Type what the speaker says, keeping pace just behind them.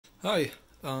Hi,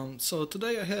 so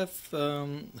today I have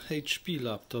HP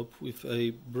laptop with a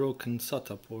broken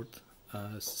SATA port,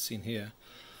 as seen here.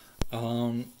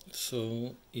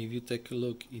 So if you take a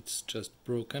look, it's just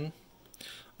broken.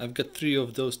 I've got 3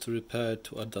 of those to repair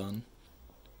to add on.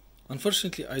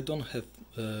 Unfortunately, I don't have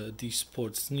these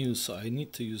ports new, so I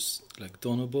need to use like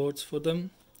donor boards for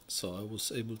them. So I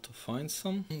was able to find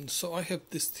some. So I have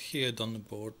this here donor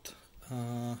board.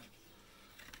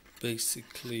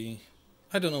 Basically,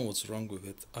 I don't know what's wrong with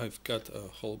it. I've got a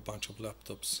whole bunch of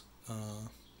laptops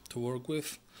to work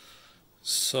with.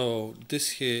 So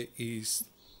this here is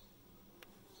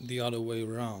the other way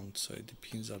around, so the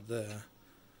pins are there.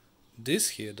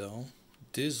 This here though,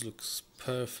 this looks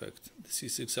perfect. This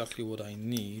is exactly what I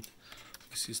need.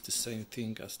 This is the same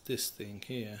thing as this thing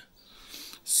here.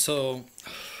 So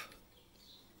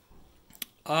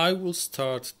I will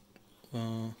start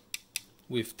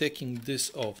with taking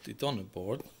this off the donor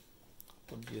board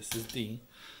for the SSD,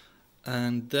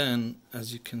 and then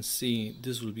as you can see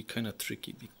this will be kind of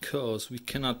tricky because we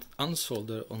cannot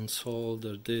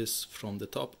unsolder this from the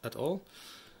top at all.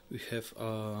 We have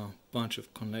a bunch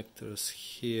of connectors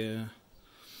here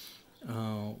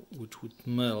which would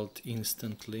melt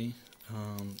instantly.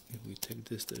 If we take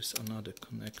this, there's another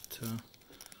connector.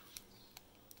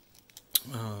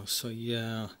 So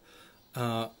yeah,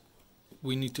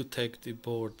 we need to take the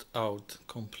board out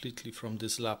completely from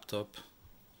this laptop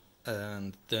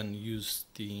and then use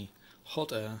the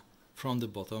hot air from the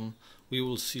bottom. We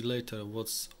will see later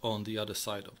what's on the other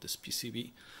side of this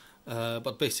PCB,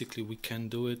 but basically we can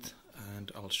do it,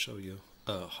 and I'll show you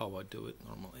how I do it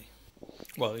normally.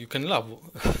 Well, you can laugh,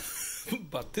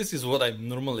 but this is what I'm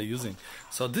normally using.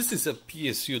 So this is a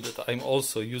PSU that I'm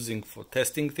also using for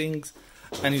testing things,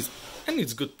 and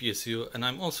it's good PSU, and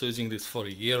I'm also using this for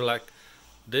a year like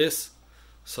this.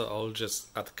 So I'll just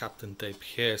add Captain tape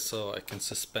here so I can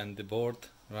suspend the board,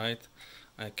 right?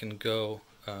 I can go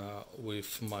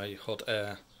with my hot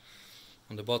air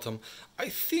on the bottom. I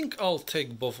think I'll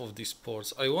take both of these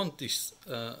ports. I want this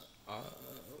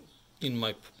in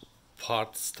my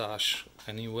part stash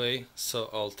anyway, so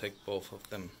I'll take both of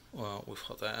them with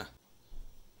hot air.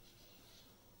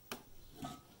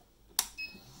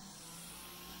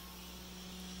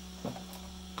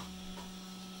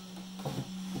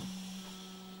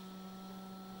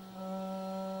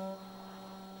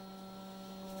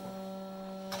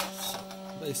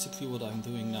 Basically what I'm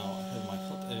doing now, I have my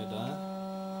hot air there.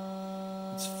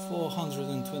 It's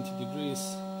 420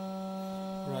 degrees.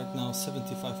 Right now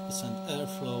 75%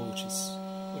 airflow, which is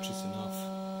enough.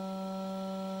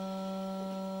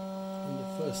 And the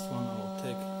first one I will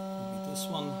take will be this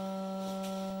one.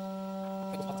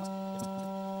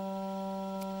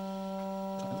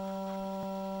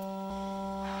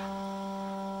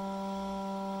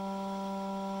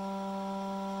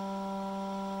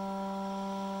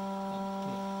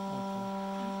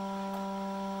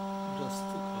 Just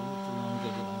took a little longer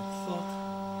than I thought.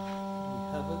 We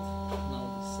have it. Now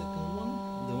the second one,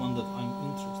 the one that I'm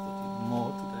interested in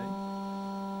more today.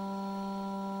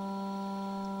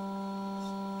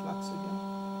 Flux again.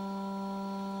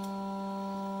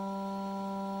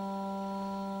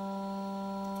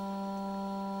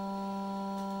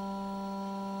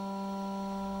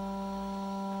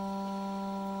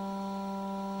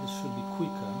 This should be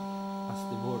quicker as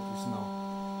the board is now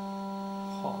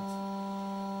hot.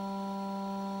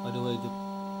 By the way, the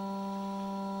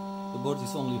board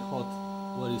is only hot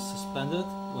where it's suspended.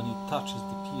 When it touches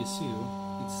the PSU,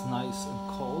 it's nice and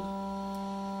cold.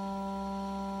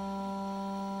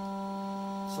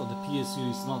 So the PSU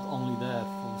is not only there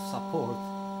for support,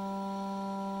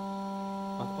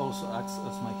 but also acts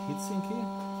as my heatsink here.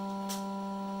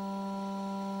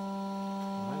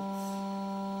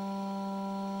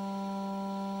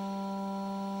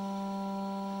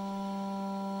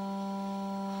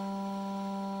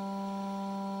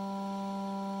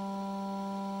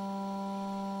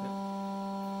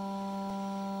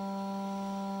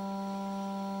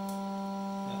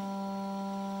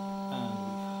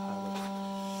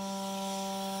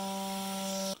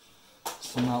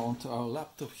 So now onto our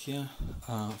laptop here.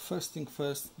 First thing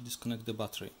first, disconnect the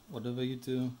battery. Whatever you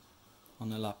do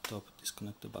on a laptop,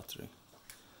 disconnect the battery.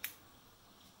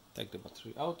 Take the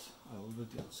battery out. I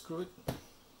already unscrew it.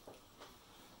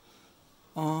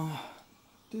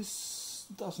 This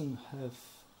doesn't have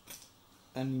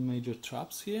any major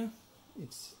traps here.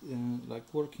 It's like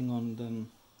working on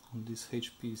them on these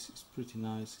HPs is pretty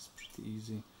nice. It's pretty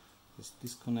easy. Just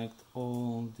disconnect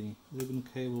all the ribbon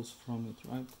cables from it,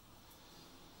 right?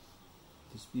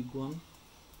 This big one,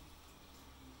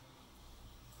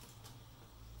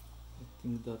 I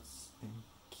think that's a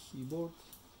keyboard.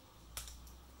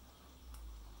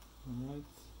 Alright.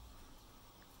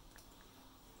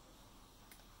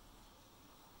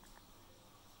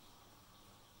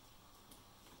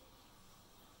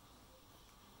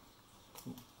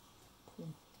 Cool. Cool.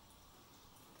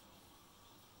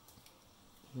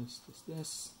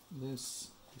 This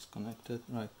is connected.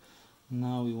 Right.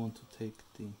 Now we want to take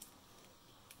the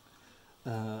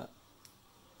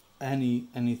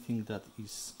anything that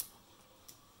is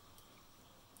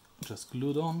just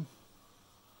glued on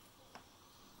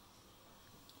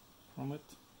from it.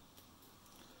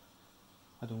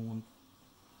 I don't want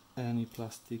any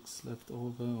plastics left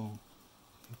over or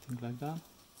anything like that.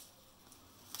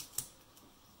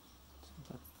 So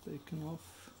that's taken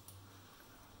off.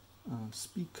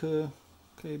 Speaker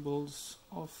cables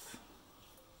off,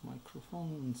 microphone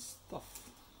and stuff,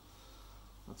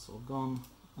 that's all gone.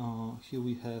 Here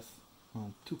we have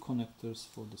 2 connectors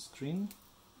for the screen,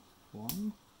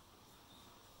 one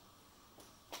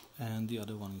and the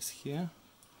other one is here.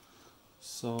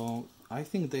 So I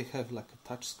think they have like a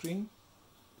touch screen,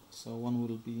 so one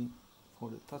will be for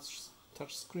the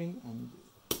touch screen and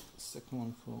the second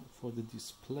one for the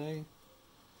display.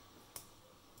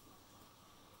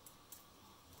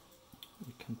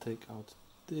 We can take out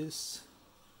this,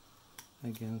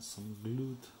 again some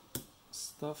glued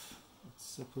stuff that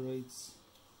separates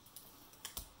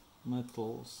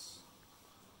metals.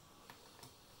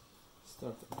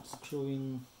 Start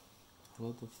unscrewing a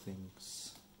lot of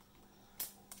things.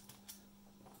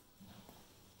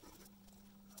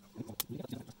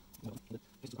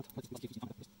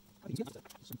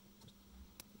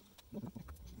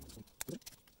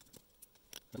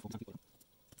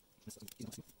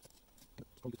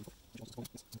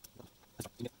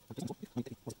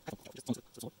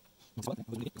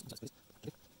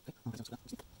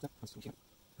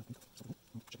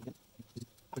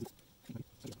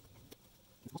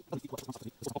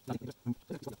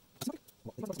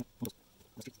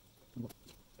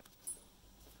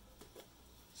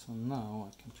 So now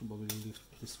I can probably lift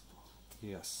this,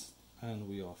 yes, and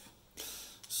we off.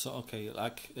 So okay,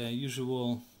 like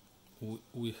usual,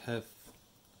 we have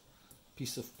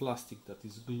piece of plastic that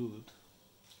is glued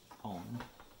on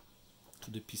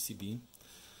to the PCB.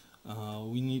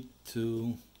 We need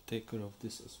to take care of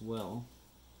this as well,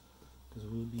 because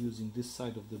we'll be using this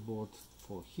side of the board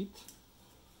for heat.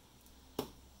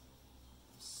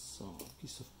 So a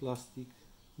piece of plastic,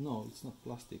 no, it's not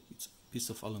plastic, it's a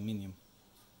piece of aluminium.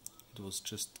 It was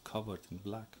just covered in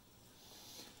black,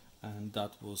 and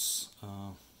that was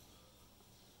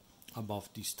above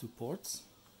these 2 ports,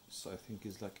 so I think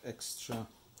it's like extra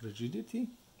rigidity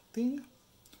thing.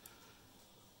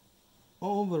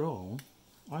 Overall,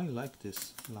 I like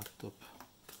this laptop,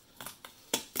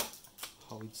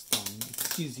 how it's done.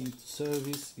 It's easy to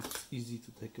service, it's easy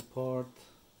to take apart.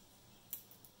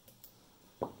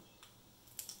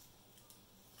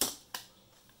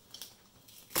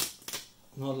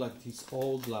 Not like these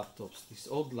old laptops. These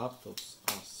old laptops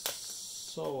are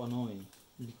so annoying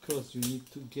because you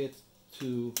need to get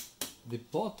to the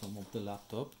bottom of the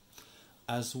laptop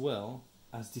as well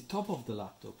as the top of the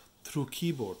laptop through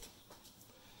keyboard,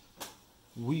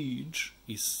 which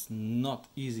is not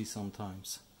easy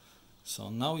sometimes. So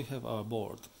now we have our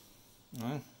board,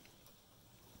 right?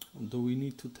 Do we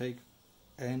need to take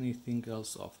anything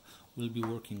else off? We'll be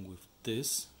working with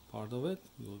this part of it.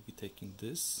 We will be taking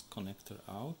this connector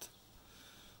out.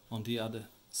 On the other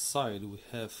side we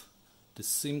have the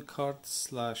SIM card /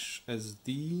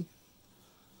 SD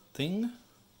thing,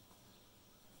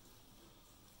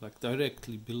 like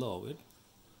directly below it,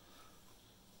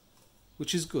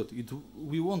 which is good.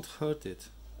 We won't hurt it.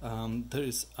 There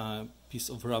is a piece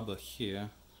of rubber here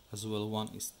as well, one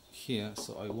is here,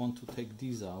 so I want to take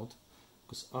these out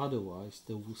because otherwise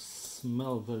they will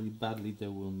smell very badly, they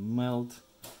will melt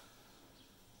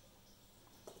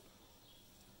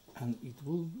and it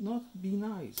will not be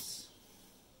nice,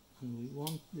 and we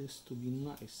want this to be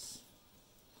nice.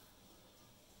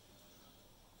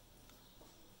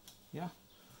 Yeah,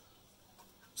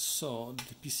 so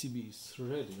the PCB is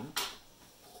ready.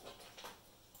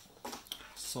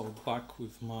 So back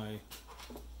with my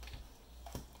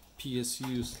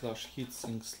PSU /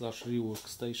 heatsink / rework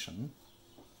station.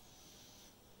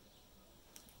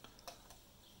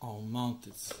 I'll mount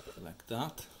it like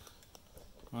that,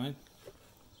 right?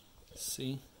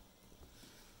 See,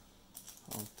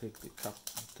 I'll take the cut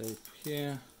tape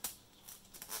here.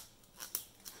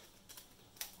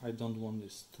 I don't want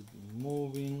this to be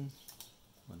moving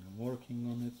when I'm working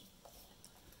on it.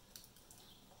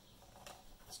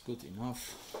 It's good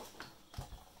enough.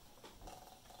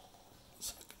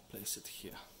 So I can place it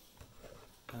here.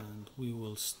 And we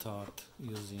will start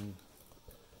using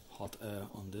hot air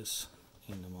on this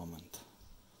in a moment.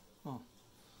 Oh,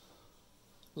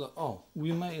 look, oh,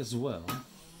 we may as well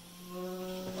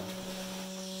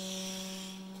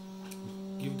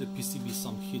give the PCB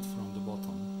some heat from the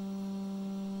bottom.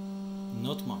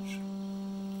 Not much,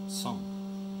 some.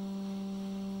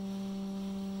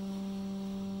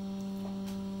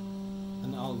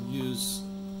 And I'll use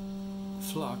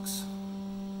flux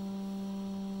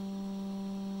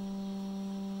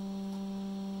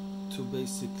to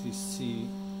basically see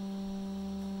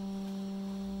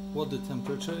what the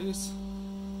temperature is.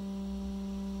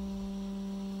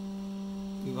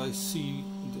 If I see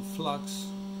the flux,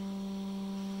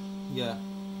 yeah,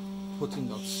 putting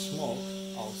out smoke,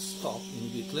 I'll stop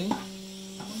immediately.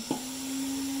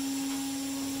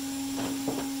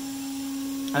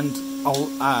 And I'll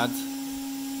add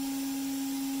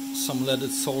some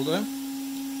leaded solder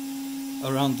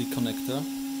around the connector.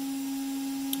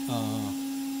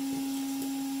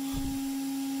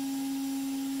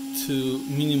 To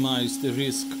minimize the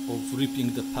risk of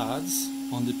ripping the pads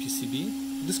on the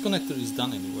PCB. This connector is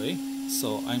done anyway,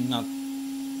 so I'm not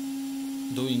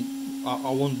doing,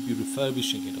 I won't be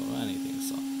refurbishing it or anything,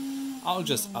 so I'll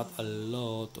just add a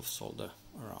lot of solder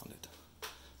around it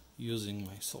using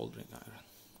my soldering iron,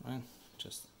 right?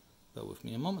 Just bear with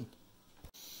me a moment.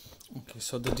 Okay,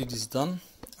 so the deed is done.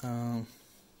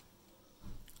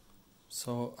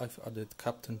 So I've added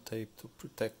Kapton tape to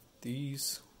protect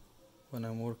these when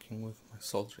I'm working with my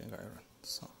soldering iron.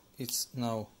 So it's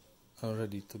now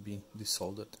ready to be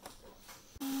desoldered.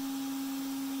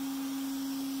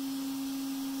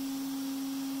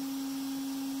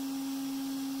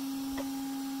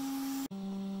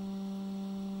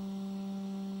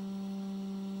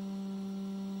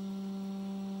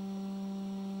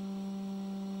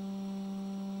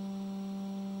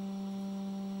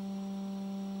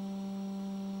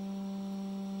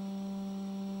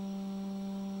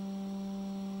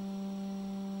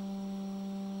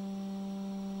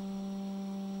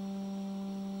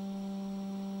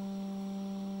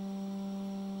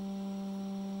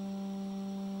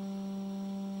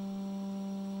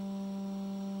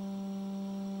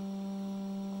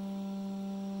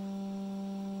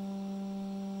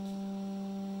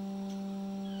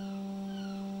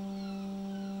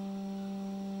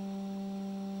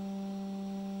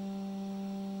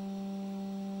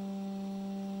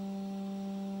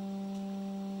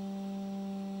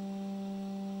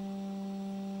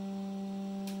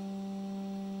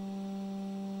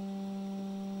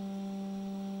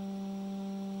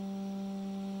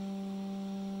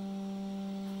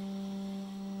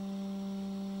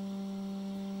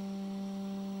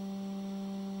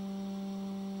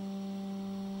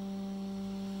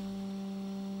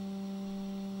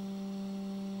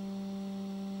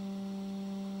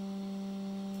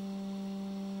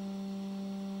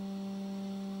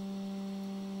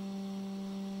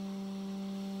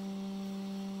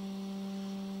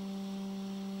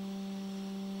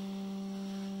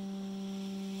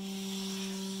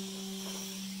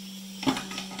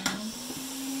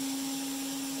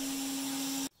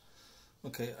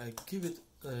 Okay, I give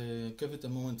it a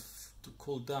moment to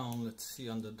cool down. Let's see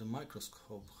under the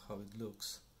microscope how it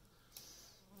looks.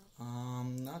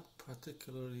 I'm not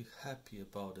particularly happy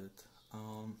about it.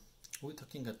 We're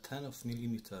talking a 10th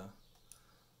millimeter.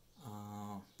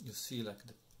 You see like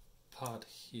the part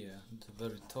here, the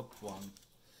very top one.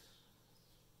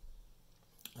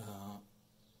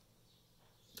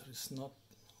 There is not,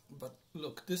 but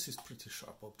look, this is pretty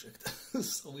sharp object.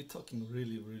 So we're talking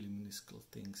really minuscule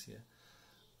things here.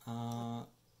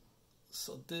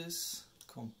 So this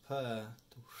compare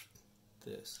to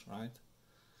this, right?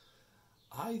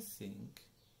 I think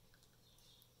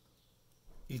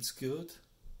it's good,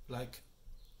 like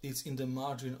it's in the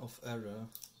margin of error.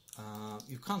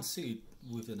 You can't see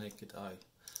it with the naked eye,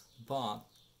 but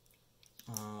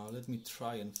let me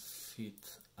try and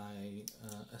fit a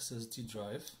SSD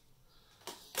drive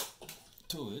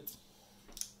to it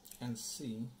and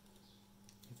see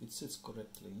if it sits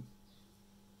correctly.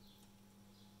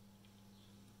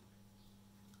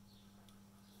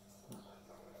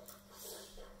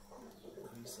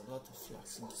 There's a lot of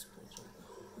flux in this board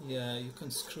right now. Yeah, you can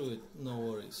screw it, no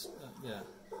worries. Yeah,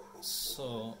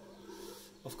 so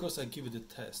of course I give it a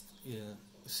test. Yeah,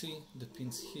 see the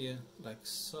pins here like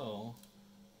so,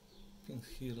 pin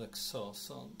here like so.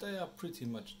 So they are pretty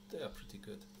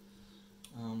good.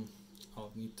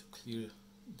 I'll need to clear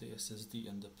the SSD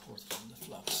and the port from the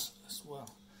flux as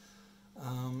well.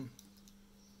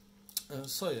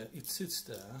 So yeah, it sits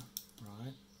there,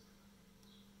 right?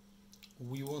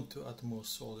 We want to add more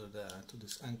solder there to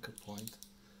this anchor point.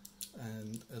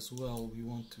 And as well, we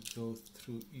want to go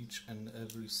through each and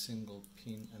every single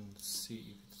pin and see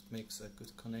if it makes a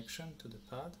good connection to the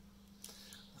pad.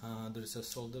 There is a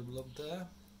solder block there.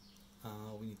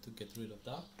 We need to get rid of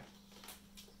that.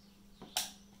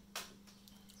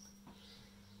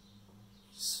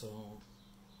 So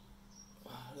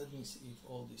let me see if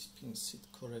all these pins sit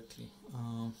correctly.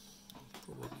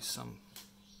 Probably some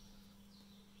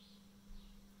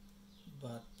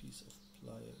bad piece of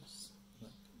pliers,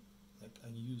 like I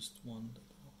used one.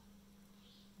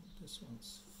 This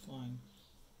one's fine.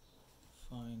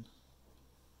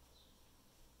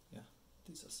 Yeah,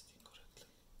 these are sitting correctly.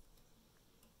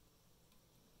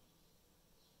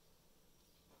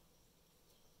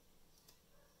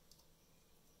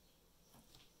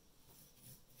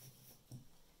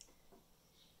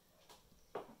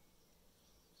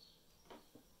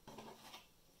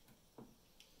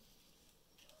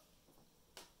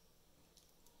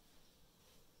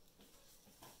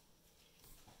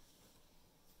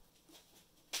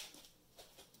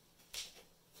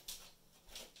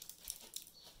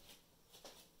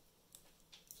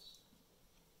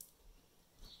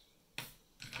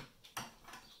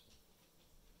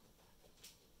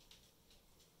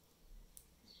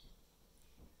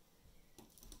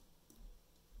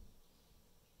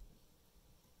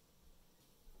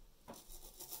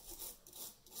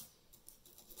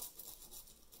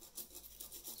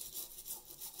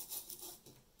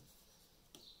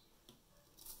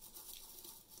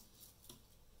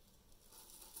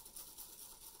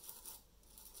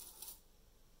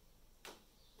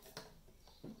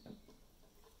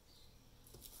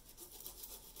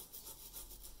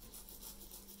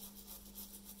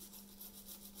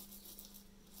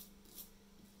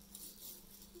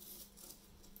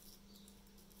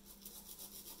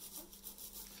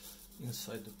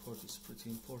 Inside the port is pretty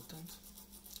important.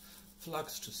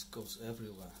 Flux just goes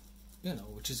everywhere, you know,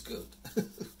 which is good,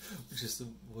 which is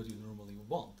what you normally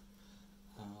want.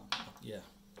 Yeah,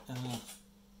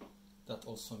 that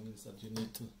also means that you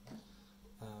need to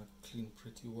clean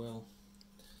pretty well.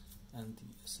 And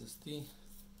the SSD,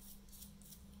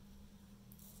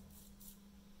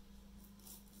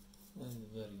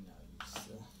 very nice.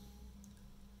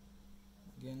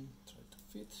 Again, try to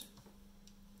fit.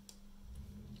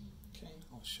 Okay,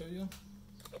 I'll show you.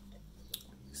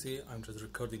 See, I'm just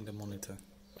recording the monitor.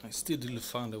 I still didn't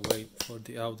find a way for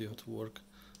the audio to work.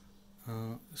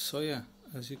 So yeah,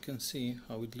 as you can see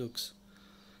how it looks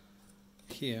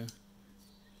here,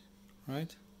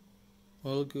 right?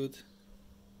 All good.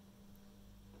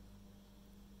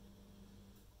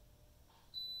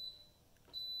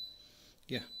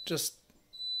 Yeah, just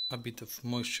a bit of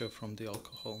moisture from the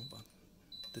alcohol, but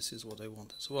this is what I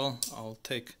want as well. I'll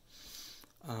take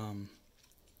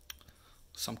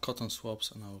some cotton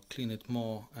swabs and I'll clean it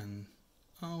more, and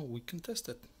we can test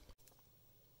it.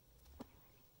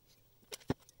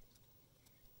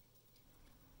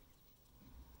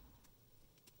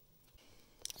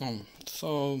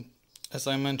 So as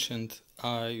I mentioned,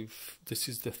 this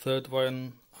is the third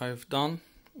one I've done.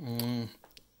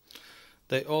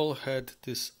 They all had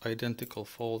this identical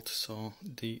fault, so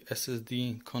the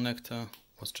SSD connector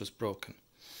was just broken.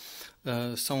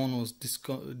 Someone was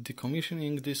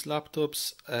decommissioning these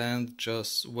laptops and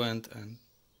just went and,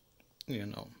 you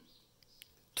know,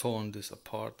 torn this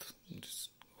apart.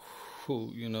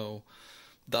 Who, you know,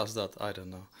 does that? I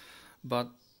don't know. But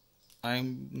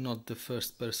I'm not the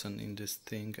first person in this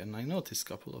thing, and I noticed a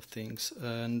couple of things,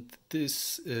 and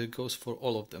this goes for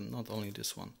all of them, not only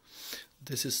this one.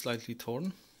 This is slightly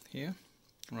torn here,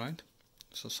 right?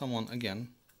 So someone, again,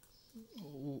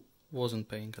 wasn't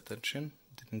paying attention,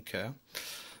 didn't care.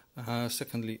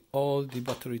 Secondly, all the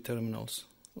battery terminals,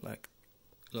 like,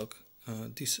 look,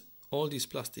 all these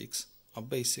plastics are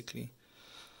basically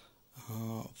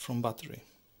from battery.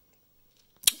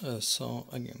 So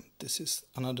again, this is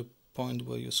another point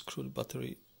where you screw the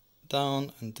battery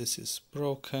down, and this is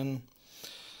broken.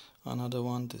 Another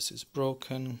one, this is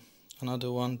broken.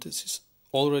 Another one, this is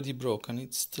already broken.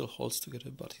 It still holds together,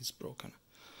 but it's broken.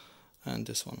 And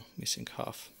this one missing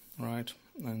half, right?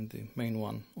 And the main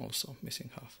one also missing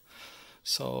half.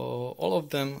 So all of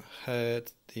them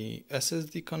had the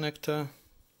SSD connector,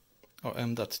 or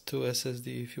M.2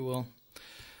 SSD if you will,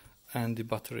 and the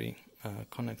battery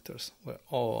connectors were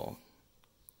all,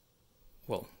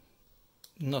 well,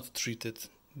 not treated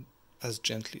as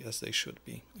gently as they should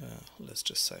be, let's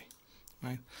just say,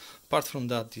 right? Apart from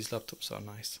that, these laptops are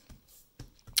nice,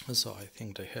 so I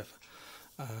think they have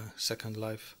a second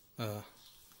life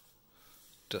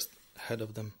just ahead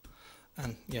of them.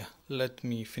 And yeah, let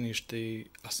me finish the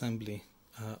assembly.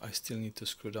 I still need to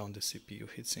screw down the CPU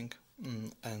heatsink,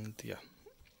 and yeah,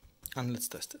 and let's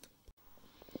test it.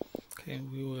 Okay,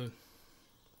 we were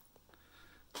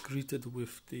greeted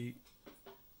with the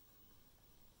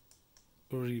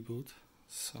reboot.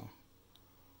 So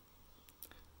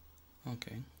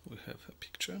okay, we have a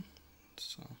picture.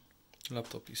 So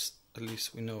laptop is, at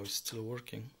least we know, is still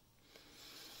working.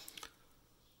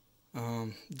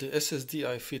 The SSD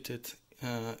I fitted,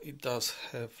 it does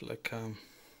have like a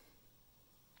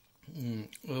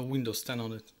Windows 10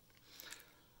 on it.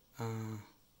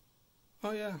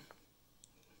 Oh yeah,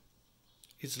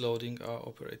 it's loading our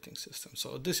operating system.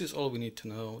 So this is all we need to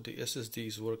know. The SSD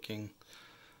is working.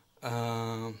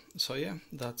 So yeah,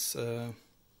 that's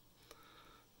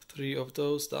 3 of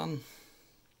those done.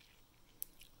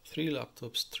 3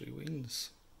 laptops, 3 wins.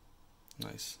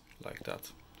 Nice, like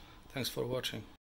that. Thanks for watching.